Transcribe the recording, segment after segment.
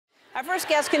Our first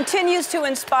guest continues to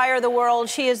inspire the world.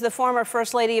 She is the former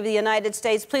First Lady of the United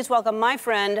States. Please welcome my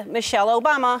friend, Michelle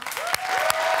Obama.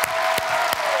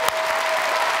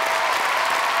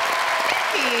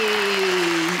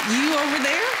 Hey, you over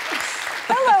there?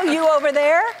 Hello, you over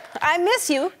there. I miss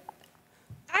you.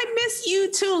 I miss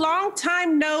you too. Long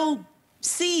time no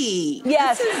see.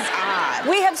 Yes. This is odd.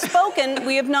 We have spoken.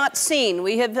 We have not seen.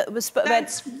 We have.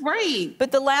 That's right.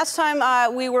 But the last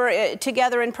time we were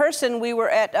together in person, we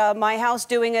were at my house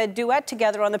doing a duet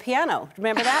together on the piano.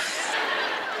 Remember that?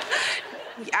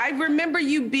 I remember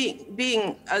you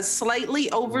being slightly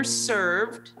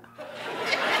overserved.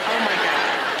 Oh my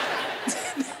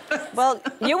God. Well,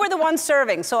 you were the one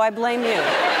serving, so I blame you.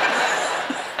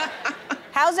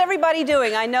 How's everybody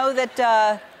doing? I know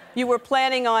that you were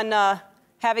planning on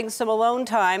having some alone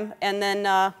time, and then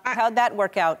how'd that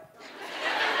work out?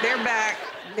 They're back.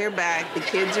 They're back. The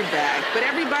kids are back. But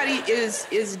everybody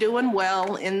is doing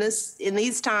well in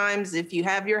these times. If you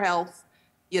have your health,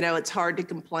 you know, it's hard to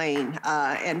complain.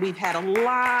 And we've had a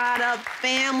lot of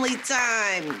family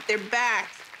time. They're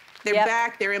back. They're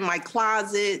back. They're in my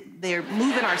closet. They're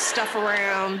moving our stuff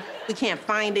around. We can't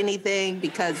find anything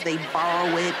because they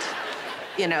borrow it.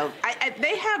 You know,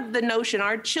 they have the notion,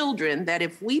 our children, that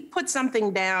if we put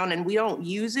something down and we don't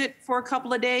use it for a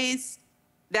couple of days,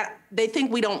 that they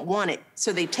think we don't want it,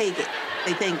 so they take it.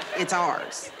 They think it's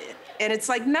ours. And it's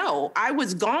like, no, I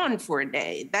was gone for a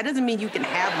day. That doesn't mean you can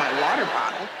have my water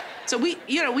bottle. So we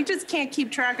just can't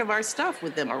keep track of our stuff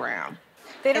with them around.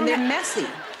 And they're messy.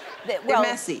 They're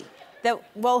messy.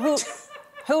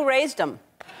 Who raised them?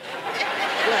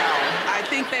 Well, I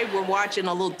think they were watching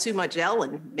a little too much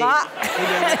Ellen, maybe. Maybe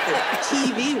I let the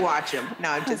TV watch them. No,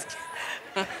 I'm just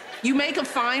kidding. You make a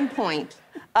fine point.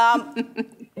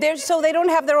 So they don't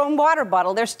have their own water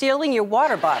bottle. They're stealing your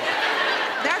water bottle.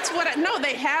 That's what no,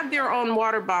 they have their own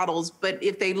water bottles, but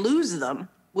if they lose them,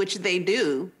 which they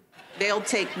do, they'll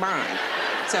take mine.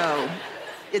 So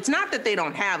it's not that they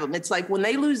don't have them. It's like when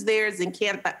they lose theirs and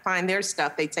can't find their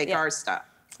stuff, they take our stuff.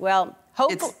 Well,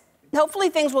 hopefully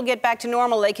things will get back to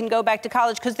normal. They can go back to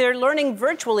college because they're learning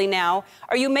virtually now.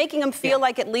 Are you making them feel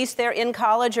like at least they're in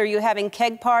college? Are you having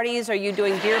keg parties? Are you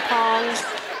doing beer pong?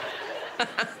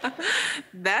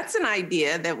 That's an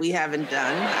idea that we haven't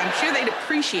done. I'm sure they'd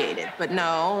appreciate it, but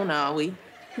no, we've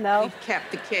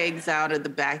kept the kegs out of the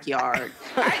backyard.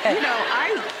 I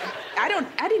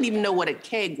didn't even know what a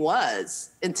keg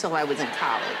was until I was in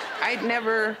college. I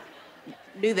never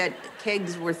knew that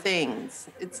kegs were things.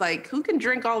 It's like, who can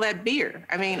drink all that beer?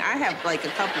 I mean, I have like a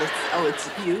couple of, it's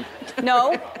you.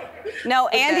 No,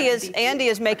 Andy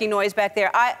is making noise back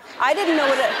there. I didn't know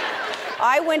what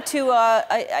I went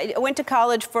to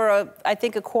college for I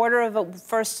think a quarter of a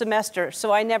first semester,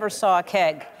 so I never saw a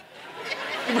keg.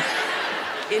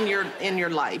 In your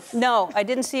life? No, I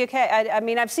didn't see a keg. I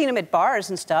mean, I've seen them at bars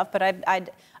and stuff, but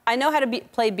I know how to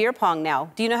play beer pong now.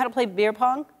 Do you know how to play beer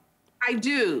pong? I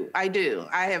do.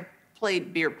 I have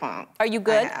played beer pong. Are you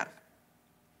good? I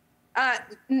have.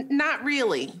 Not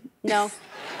really. No.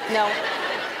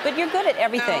 But you're good at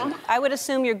everything. No. I would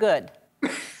assume you're good.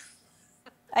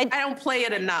 I don't play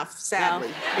it enough,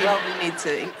 sadly. No. We need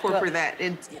to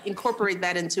incorporate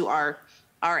that into our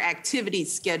activity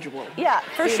schedule. Yeah,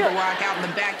 for sure. Barack out in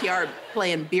the backyard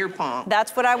playing beer pong.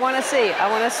 That's what I want to see. I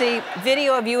want to see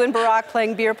video of you and Barack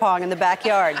playing beer pong in the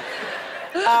backyard.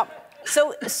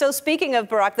 So speaking of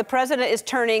Barack, the president is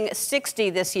turning 60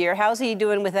 this year. How's he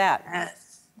doing with that?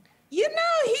 You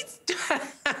know,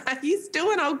 he's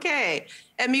doing okay.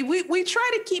 I mean, we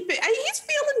try to keep it. He's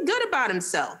feeling good about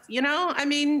himself, you know? I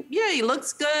mean, yeah, he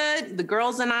looks good. The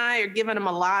girls and I are giving him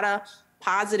a lot of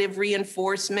positive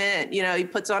reinforcement. You know, he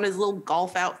puts on his little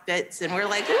golf outfits and we're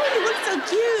like, oh, he looks so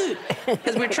cute.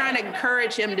 Because we're trying to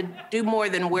encourage him to do more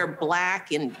than wear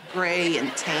black and gray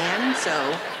and tan.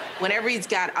 So whenever he's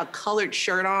got a colored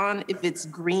shirt on, if it's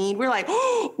green, we're like,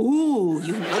 oh, ooh,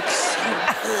 you look so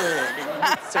good.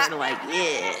 And he's sort of like,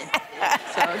 yeah.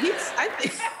 So I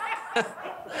think,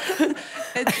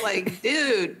 it's like,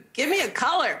 dude, give me a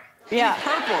color. Give me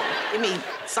purple. Give me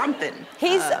something.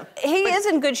 He is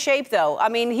in good shape, though. I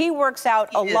mean, he works out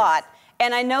a lot.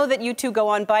 And I know that you two go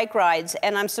on bike rides,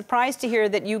 and I'm surprised to hear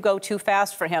that you go too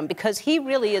fast for him, because he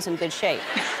really is in good shape.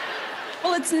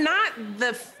 Well, it's not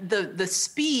the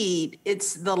speed,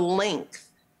 it's the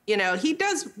length. You know, he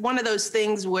does one of those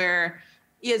things where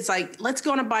it's like, let's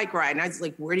go on a bike ride. And I was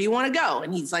like, where do you want to go?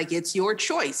 And he's like, it's your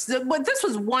choice. But this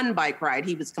was one bike ride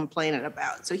he was complaining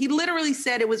about. So he literally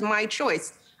said it was my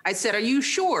choice. I said, are you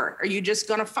sure? Are you just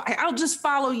going to, I'll just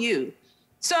follow you.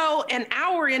 So an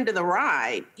hour into the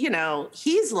ride, you know,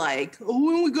 he's like, oh,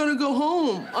 when are we gonna go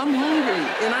home? I'm hungry.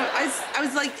 And I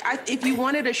was like, if you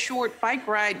wanted a short bike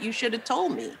ride, you should have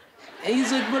told me. And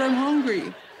he's like, but I'm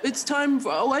hungry. It's time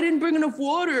for, oh, I didn't bring enough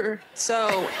water. So,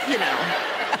 you know,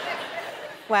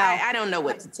 wow. I don't know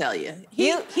what to tell you.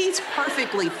 He's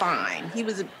perfectly fine. He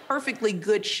was in perfectly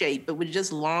good shape. It was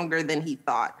just longer than he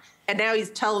thought. And now he's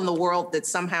telling the world that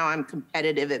somehow I'm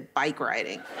competitive at bike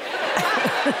riding.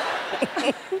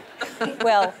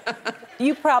 Well,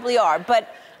 you probably are,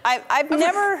 but I've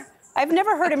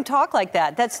never heard him talk like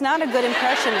that. That's not a good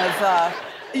impression of.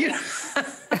 You know,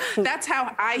 that's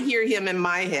how I hear him in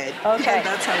my head. Okay.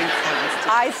 That's how he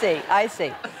sounds. I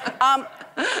see.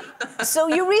 So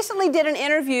you recently did an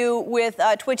interview with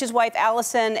Twitch's wife,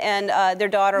 Allison, and their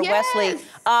daughter, Yes. Wesley.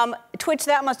 Twitch,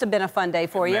 that must have been a fun day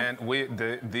for you. Man,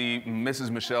 the Mrs.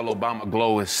 Michelle Obama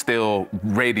glow is still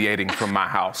radiating from my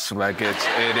house. Like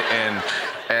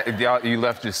y'all, you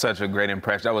left just such a great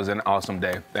impression. That was an awesome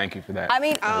day. Thank you for that. I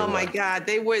mean, Oh my God,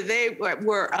 they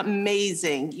were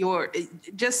amazing. You're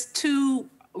just two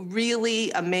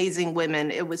really amazing women.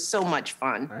 It was so much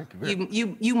fun. Thank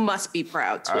you. You must be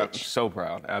proud, I'm Twitch. so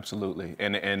proud, absolutely.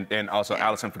 And also,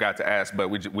 Allison forgot to ask, but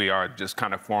we are just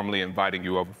kind of formally inviting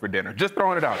you over for dinner. Just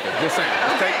throwing it out there. Just saying.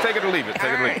 Okay. Take it or leave it.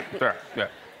 Take it or leave it. All right. Yeah.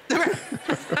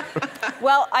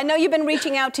 well, I know you've been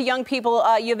reaching out to young people.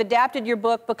 You've adapted your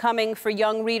book, Becoming, for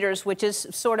young readers, which is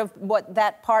sort of what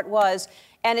that part was,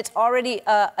 and it's already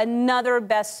another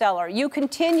bestseller. You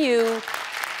continue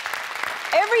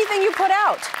everything you put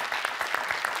out.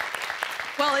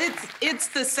 Well, it's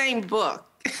the same book.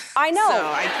 I know. So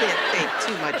I can't take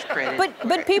too much credit.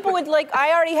 But people would like,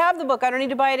 I already have the book, I don't need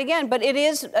to buy it again. But it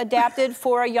is adapted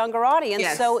for a younger audience,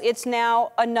 Yes. so it's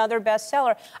now another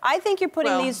bestseller. I think you're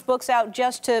putting these books out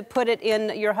just to put it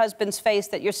in your husband's face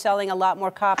that you're selling a lot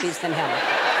more copies than him.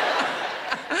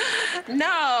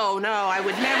 No, I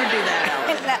would never do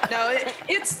that, Ellen. No,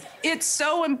 it's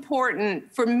so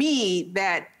important for me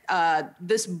that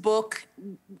this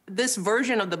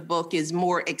version of the book is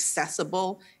more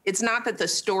accessible. It's not that the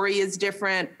story is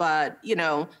different, but, you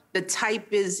know, the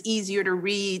type is easier to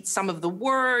read. Some of the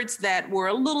words that were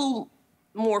a little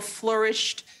more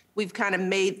flourished, we've kind of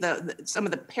made some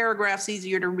of the paragraphs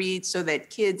easier to read so that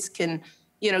kids can,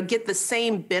 you know, get the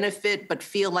same benefit but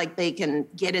feel like they can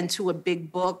get into a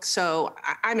big book. So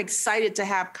I'm excited to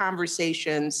have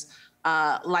conversations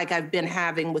like I've been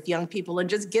having with young people and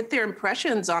just get their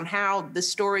impressions on how the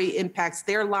story impacts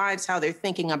their lives, how they're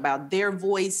thinking about their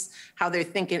voice, how they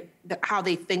think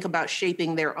about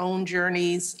shaping their own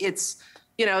journeys. It's,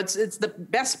 you know, it's the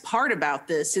best part about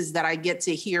this is that I get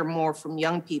to hear more from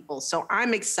young people. So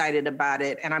I'm excited about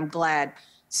it, and I'm glad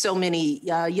so many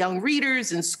young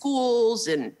readers and schools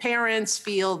and parents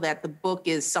feel that the book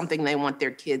is something they want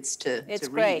their kids to read. It's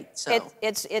great. So.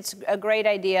 It's a great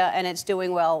idea, and it's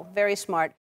doing well. Very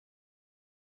smart.